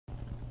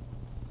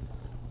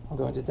I'm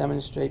going to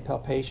demonstrate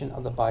palpation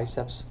of the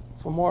biceps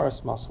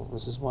femoris muscle.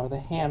 This is one of the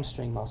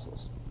hamstring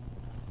muscles.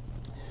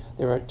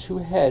 There are two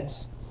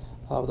heads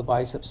of the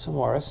biceps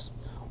femoris.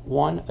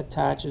 One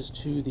attaches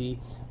to the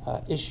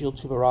ischial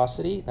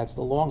tuberosity, that's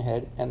the long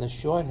head, and the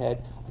short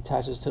head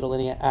attaches to the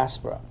linea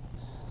aspera.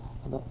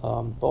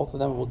 Both of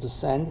them will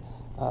descend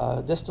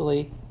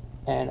distally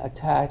and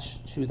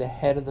attach to the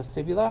head of the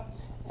fibula,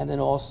 and then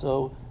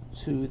also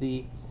to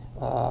the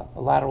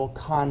lateral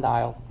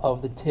condyle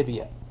of the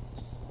tibia.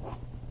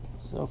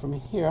 So from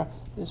here,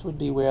 this would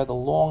be where the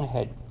long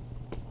head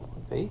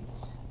would be,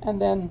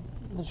 and then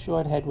the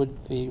short head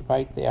would be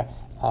right there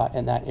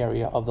in that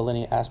area of the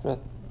linea aspera.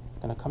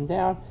 Going to come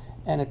down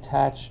and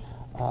attach,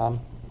 I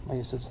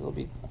guess it'll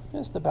be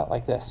just about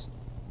like this,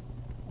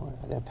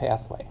 their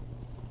pathway.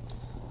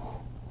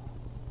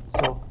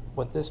 So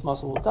what this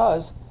muscle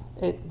does,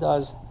 it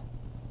does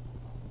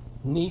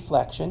knee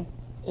flexion.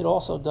 It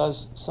also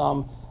does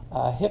some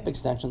hip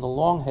extension. The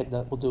long head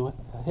will do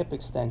a hip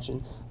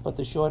extension, but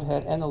the short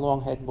head and the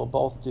long head will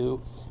both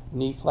do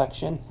knee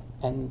flexion,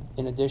 and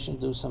in addition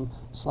do some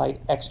slight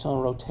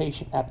external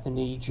rotation at the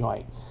knee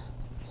joint.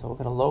 So we're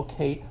going to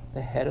locate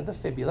the head of the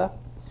fibula,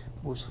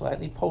 move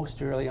slightly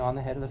posteriorly on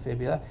the head of the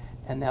fibula,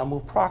 and now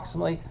move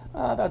proximally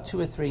about 2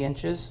 or 3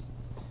 inches,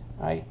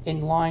 right,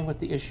 in line with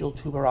the ischial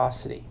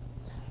tuberosity.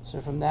 So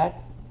from that,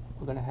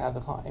 we're going to have the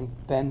client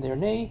bend their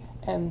knee,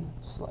 and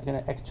we're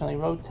going to externally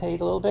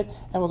rotate a little bit,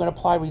 and we're going to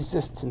apply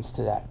resistance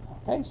to that.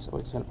 Okay, so we're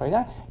just going to apply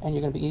that, and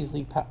you're going to be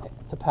easily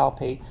to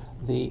palpate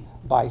the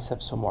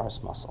biceps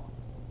femoris muscle.